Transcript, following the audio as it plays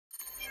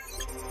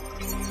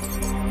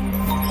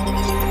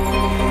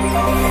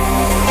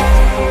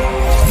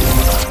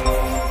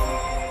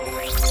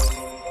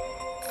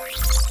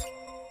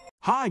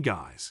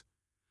guys,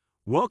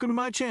 welcome to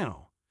my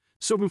channel.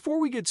 So before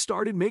we get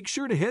started, make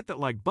sure to hit that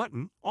like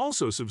button,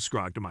 also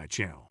subscribe to my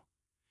channel.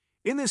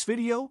 In this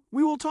video,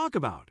 we will talk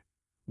about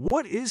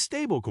what is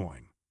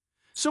stablecoin.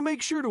 So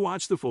make sure to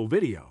watch the full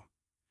video.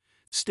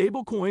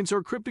 Stablecoins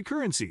are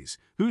cryptocurrencies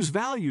whose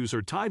values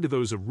are tied to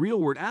those of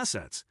real-world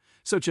assets,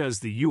 such as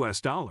the US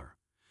dollar.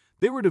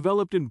 They were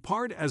developed in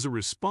part as a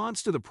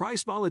response to the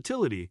price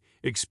volatility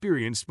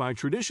experienced by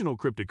traditional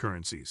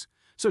cryptocurrencies,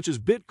 such as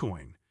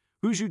Bitcoin,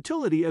 whose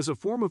utility as a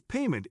form of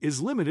payment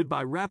is limited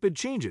by rapid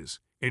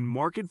changes in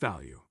market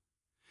value.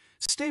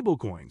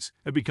 Stablecoins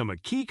have become a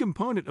key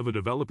component of a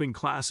developing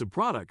class of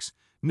products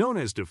known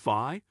as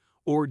DeFi,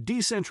 or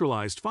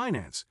decentralized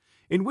finance,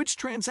 in which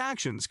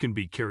transactions can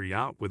be carried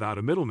out without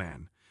a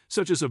middleman,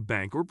 such as a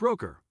bank or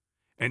broker.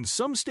 And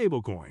some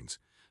stablecoins,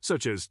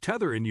 such as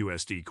Tether and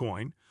USDT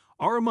coin,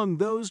 are among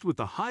those with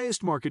the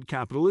highest market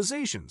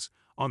capitalizations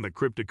on the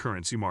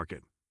cryptocurrency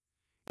market.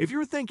 If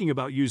you're thinking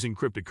about using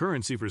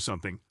cryptocurrency for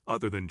something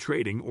other than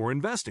trading or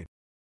investing,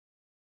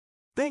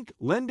 think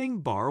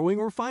lending, borrowing,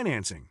 or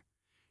financing.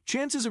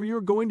 Chances are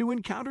you're going to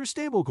encounter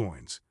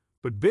stablecoins,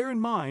 but bear in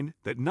mind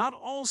that not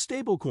all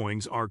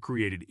stablecoins are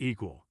created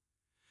equal.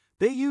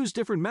 They use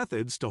different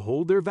methods to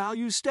hold their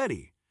values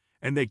steady,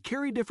 and they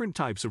carry different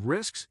types of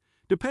risks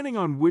depending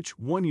on which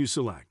one you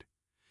select.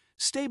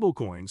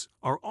 Stablecoins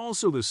are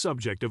also the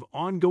subject of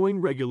ongoing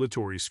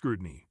regulatory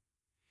scrutiny.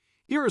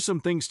 Here are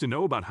some things to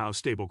know about how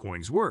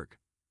stablecoins work.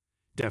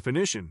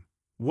 Definition: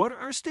 what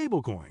are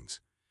stablecoins?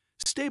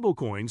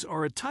 Stablecoins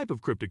are a type of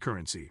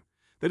cryptocurrency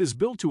that is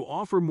built to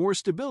offer more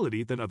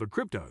stability than other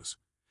cryptos.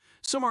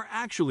 Some are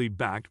actually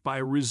backed by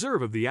a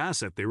reserve of the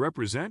asset they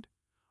represent.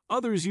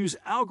 Others use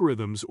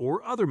algorithms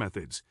or other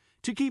methods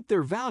to keep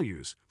their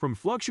values from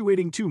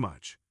fluctuating too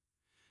much.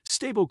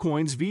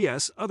 Stablecoins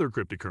vs. other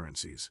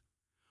cryptocurrencies.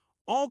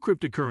 All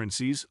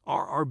cryptocurrencies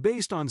are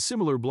based on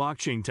similar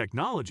blockchain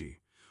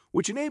technology,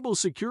 which enables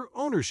secure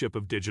ownership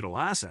of digital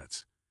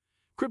assets.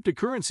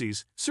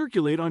 Cryptocurrencies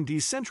circulate on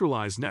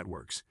decentralized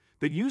networks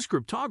that use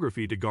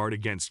cryptography to guard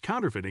against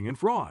counterfeiting and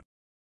fraud.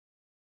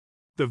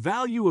 The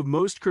value of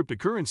most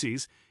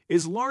cryptocurrencies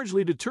is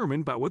largely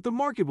determined by what the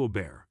market will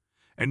bear,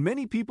 and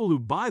many people who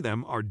buy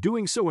them are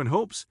doing so in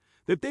hopes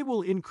that they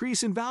will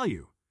increase in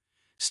value.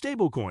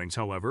 Stablecoins,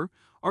 however,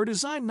 are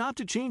designed not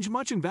to change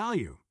much in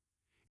value.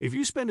 If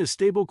you spend a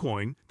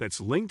stablecoin that's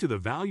linked to the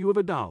value of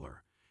 $1,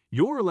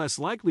 you're less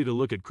likely to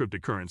look at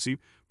cryptocurrency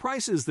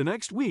prices the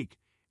next week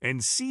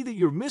and see that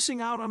you're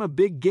missing out on a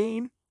big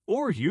gain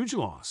or huge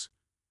loss.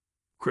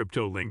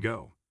 Crypto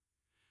lingo.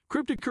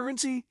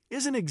 Cryptocurrency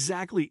isn't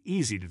exactly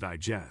easy to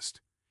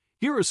digest.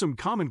 Here are some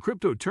common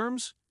crypto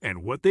terms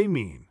and what they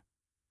mean.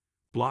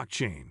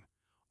 Blockchain.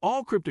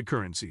 All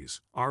cryptocurrencies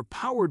are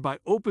powered by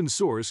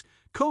open-source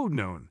code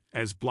known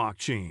as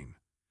blockchain.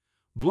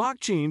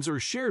 Blockchains are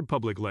shared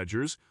public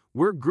ledgers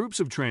where groups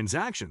of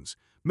transactions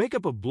make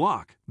up a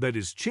block that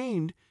is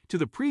chained to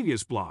the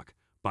previous block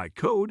by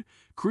code,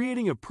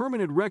 creating a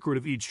permanent record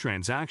of each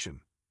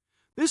transaction.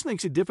 This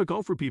makes it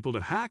difficult for people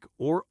to hack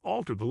or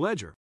alter the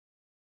ledger.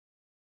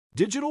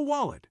 Digital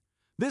wallet.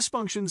 This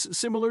functions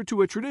similar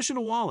to a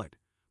traditional wallet,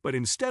 but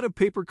instead of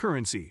paper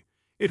currency,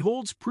 it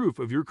holds proof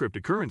of your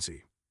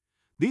cryptocurrency.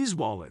 These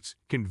wallets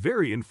can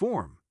vary in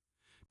form.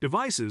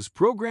 Devices,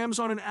 programs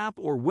on an app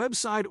or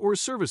website or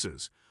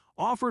services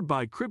offered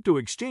by crypto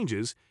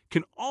exchanges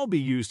can all be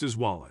used as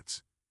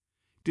wallets.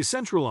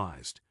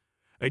 Decentralized.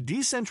 A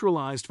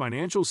decentralized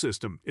financial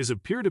system is a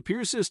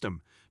peer-to-peer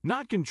system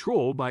not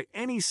controlled by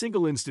any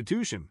single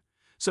institution,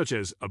 such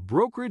as a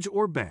brokerage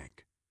or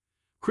bank.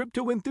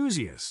 Crypto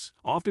enthusiasts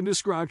often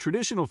describe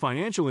traditional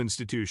financial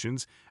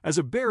institutions as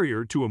a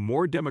barrier to a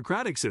more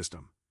democratic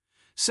system.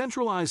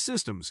 Centralized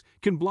systems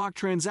can block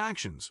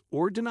transactions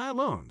or deny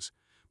loans,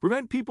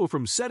 prevent people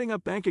from setting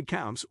up bank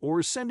accounts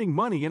or sending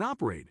money and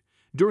operate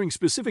during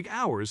specific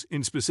hours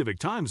in specific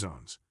time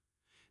zones.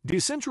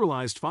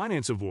 Decentralized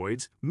finance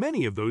avoids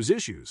many of those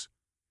issues.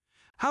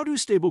 How do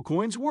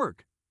stablecoins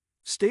work?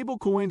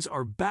 Stablecoins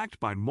are backed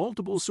by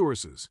multiple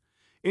sources,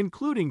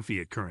 including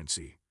fiat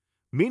currency,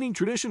 meaning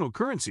traditional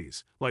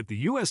currencies like the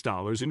US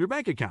dollars in your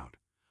bank account,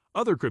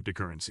 other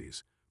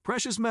cryptocurrencies,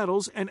 precious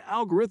metals, and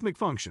algorithmic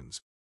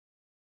functions.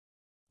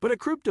 But a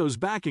crypto's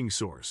backing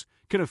source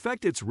can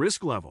affect its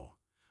risk level.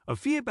 A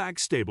fiat-backed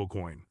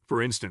stablecoin,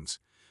 for instance,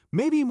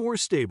 may be more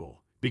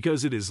stable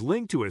because it is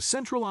linked to a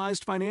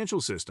centralized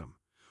financial system,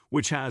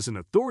 which has an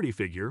authority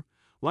figure,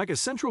 like a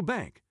central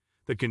bank,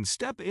 that can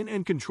step in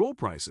and control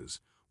prices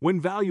when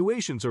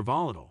valuations are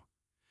volatile.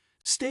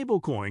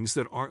 Stablecoins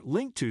that aren't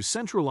linked to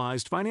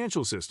centralized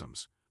financial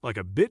systems, like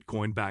a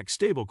Bitcoin-backed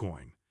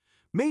stablecoin,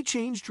 may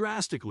change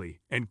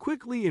drastically and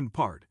quickly in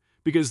part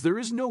because there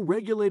is no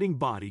regulating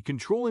body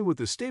controlling what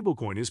the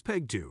stablecoin is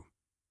pegged to.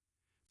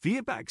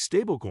 Fiat-backed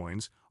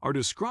stablecoins are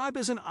described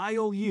as an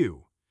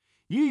IOU.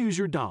 You use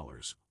your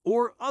dollars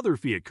or other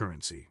fiat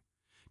currency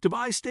to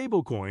buy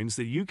stablecoins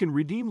that you can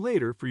redeem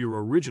later for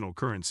your original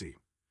currency.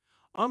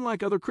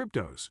 Unlike other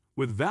cryptos,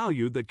 with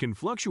value that can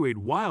fluctuate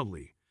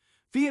wildly,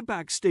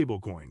 fiat-backed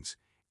stablecoins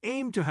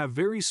aim to have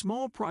very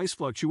small price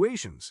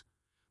fluctuations.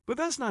 But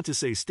that's not to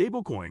say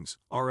stablecoins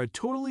are a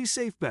totally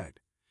safe bet.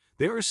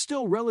 They are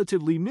still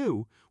relatively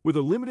new, with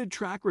a limited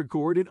track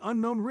record and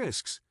unknown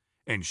risks,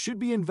 and should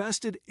be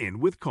invested in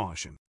with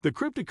caution. The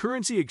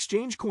cryptocurrency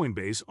exchange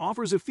Coinbase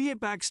offers a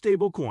fiat-backed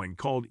stablecoin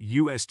called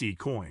USD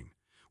Coin,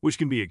 which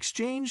can be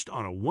exchanged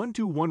on a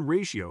 1-to-1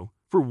 ratio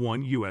for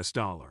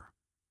 $1.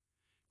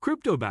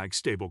 Crypto-backed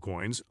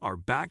stablecoins are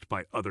backed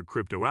by other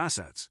crypto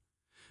assets.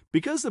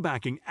 Because the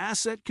backing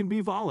asset can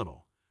be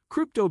volatile,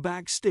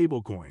 crypto-backed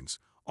stablecoins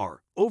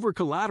are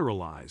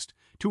over-collateralized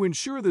to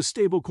ensure the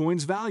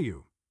stablecoin's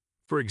value.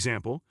 For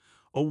example,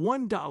 a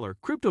 $1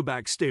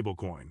 crypto-backed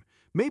stablecoin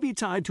may be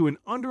tied to an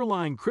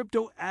underlying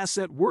crypto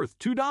asset worth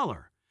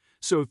 $2.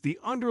 So if the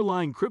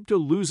underlying crypto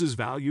loses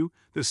value,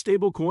 the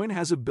stablecoin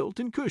has a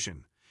built-in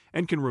cushion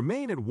and can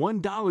remain at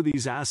 $1.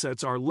 These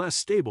assets are less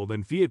stable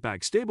than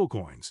fiat-backed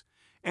stablecoins,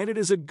 and it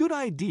is a good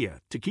idea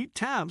to keep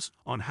tabs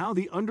on how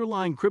the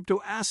underlying crypto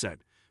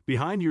asset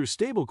behind your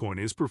stablecoin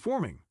is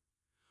performing.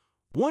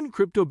 One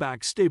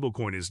crypto-backed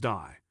stablecoin is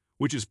DAI,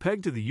 which is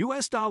pegged to the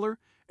US dollar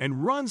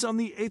and runs on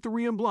the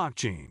Ethereum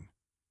blockchain.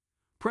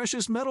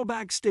 Precious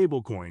metal-backed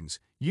stablecoins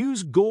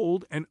use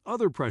gold and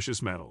other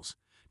precious metals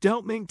to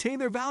help maintain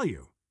their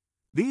value.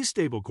 These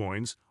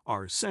stablecoins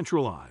are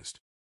centralized,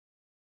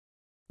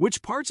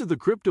 which parts of the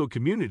crypto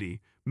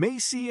community may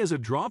see as a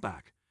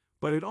drawback,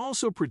 but it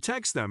also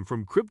protects them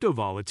from crypto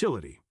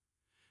volatility.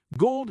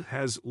 Gold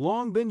has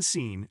long been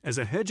seen as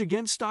a hedge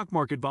against stock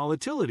market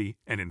volatility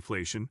and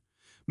inflation,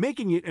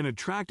 making it an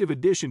attractive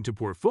addition to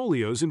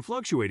portfolios in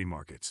fluctuating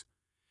markets.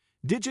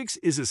 Digix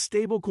is a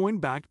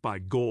stablecoin backed by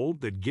gold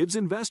that gives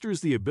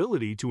investors the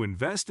ability to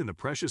invest in the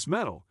precious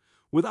metal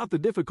without the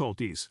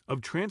difficulties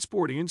of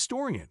transporting and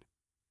storing it.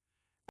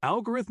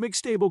 Algorithmic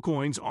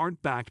stablecoins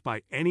aren't backed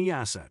by any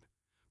asset,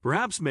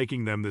 perhaps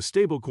making them the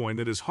stablecoin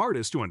that is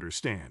hardest to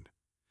understand.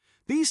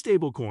 These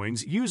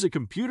stablecoins use a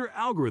computer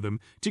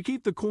algorithm to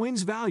keep the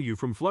coin's value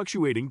from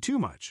fluctuating too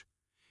much.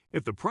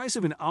 If the price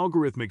of an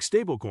algorithmic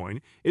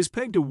stablecoin is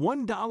pegged to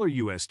 $1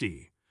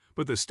 USD,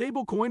 but the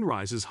stablecoin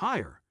rises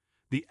higher,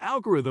 the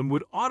algorithm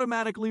would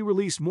automatically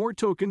release more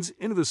tokens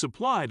into the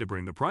supply to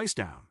bring the price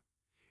down.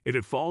 If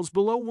it falls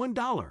below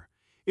 $1,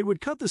 it would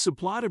cut the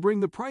supply to bring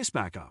the price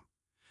back up.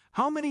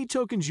 How many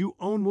tokens you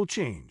own will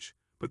change,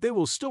 but they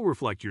will still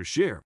reflect your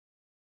share.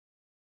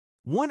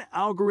 One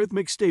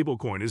algorithmic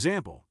stablecoin is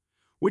Ample,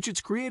 which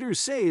its creators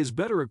say is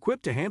better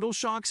equipped to handle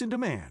shocks in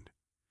demand.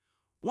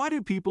 Why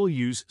do people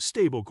use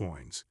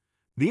stablecoins?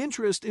 The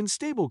interest in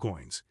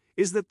stablecoins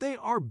is that they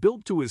are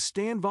built to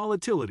withstand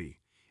volatility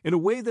in a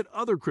way that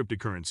other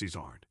cryptocurrencies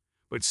aren't,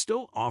 but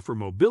still offer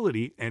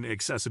mobility and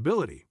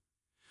accessibility.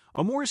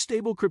 A more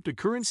stable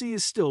cryptocurrency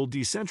is still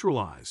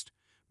decentralized,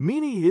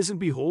 meaning it isn't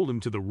beholden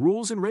to the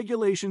rules and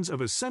regulations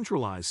of a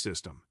centralized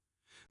system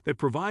that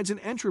provides an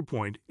entry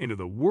point into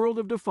the world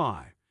of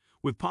DeFi,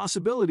 with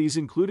possibilities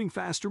including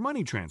faster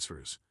money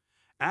transfers,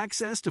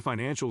 access to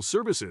financial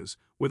services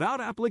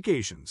without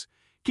applications,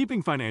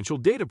 keeping financial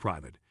data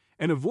private,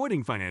 and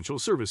avoiding financial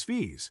service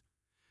fees.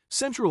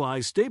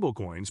 Centralized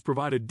stablecoins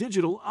provide a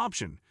digital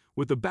option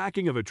with the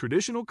backing of a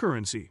traditional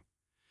currency.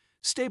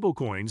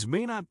 Stablecoins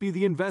may not be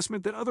the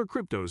investment that other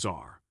cryptos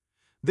are.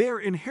 They are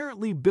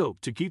inherently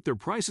built to keep their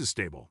prices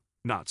stable,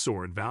 not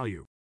soar in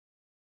value.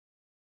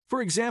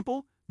 For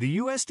example, the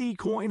USD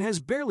coin has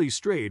barely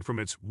strayed from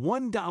its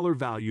 $1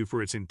 value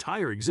for its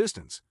entire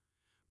existence.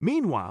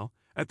 Meanwhile,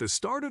 at the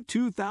start of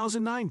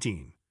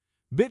 2019,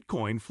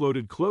 Bitcoin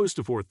floated close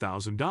to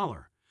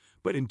 $4,000,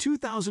 but in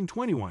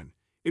 2021,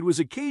 it was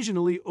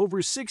occasionally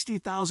over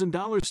 $60,000.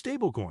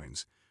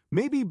 Stablecoins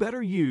may be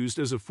better used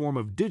as a form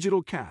of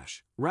digital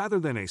cash rather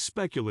than a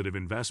speculative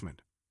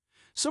investment.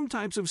 Some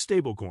types of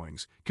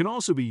stablecoins can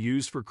also be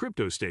used for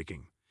crypto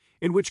staking,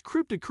 in which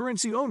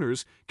cryptocurrency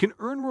owners can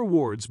earn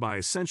rewards by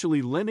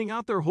essentially lending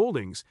out their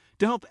holdings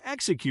to help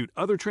execute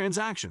other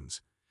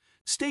transactions.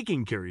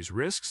 Staking carries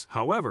risks,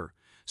 however,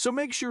 so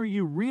make sure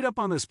you read up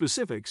on the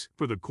specifics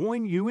for the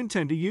coin you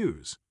intend to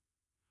use.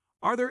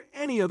 Are there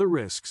any other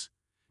risks?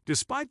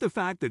 Despite the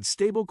fact that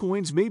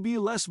stablecoins may be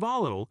less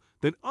volatile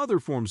than other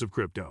forms of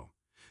crypto,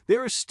 they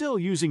are still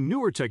using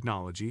newer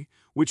technology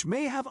which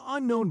may have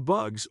unknown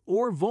bugs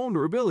or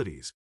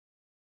vulnerabilities.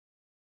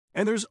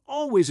 And there's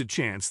always a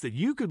chance that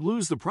you could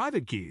lose the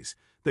private keys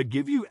that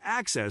give you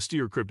access to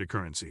your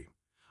cryptocurrency,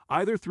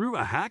 either through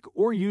a hack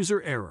or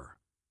user error.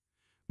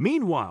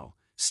 Meanwhile,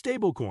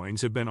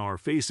 stablecoins have been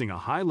facing a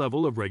high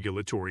level of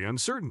regulatory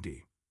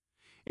uncertainty.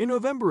 In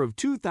November of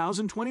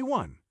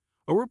 2021,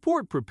 a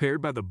report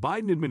prepared by the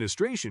Biden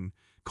administration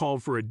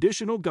called for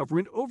additional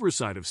government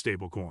oversight of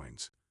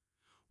stablecoins.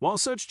 While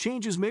such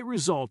changes may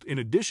result in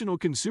additional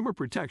consumer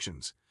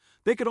protections,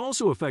 they could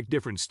also affect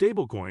different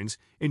stablecoins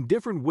in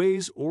different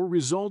ways or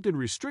result in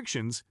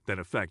restrictions that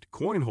affect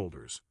coin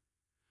holders.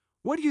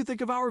 What do you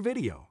think of our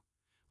video?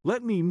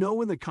 Let me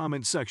know in the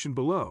comment section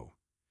below.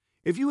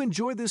 If you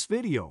enjoyed this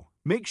video,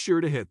 make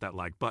sure to hit that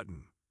like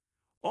button.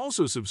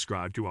 Also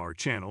subscribe to our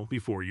channel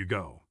before you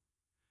go.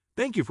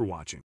 Thank you for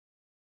watching.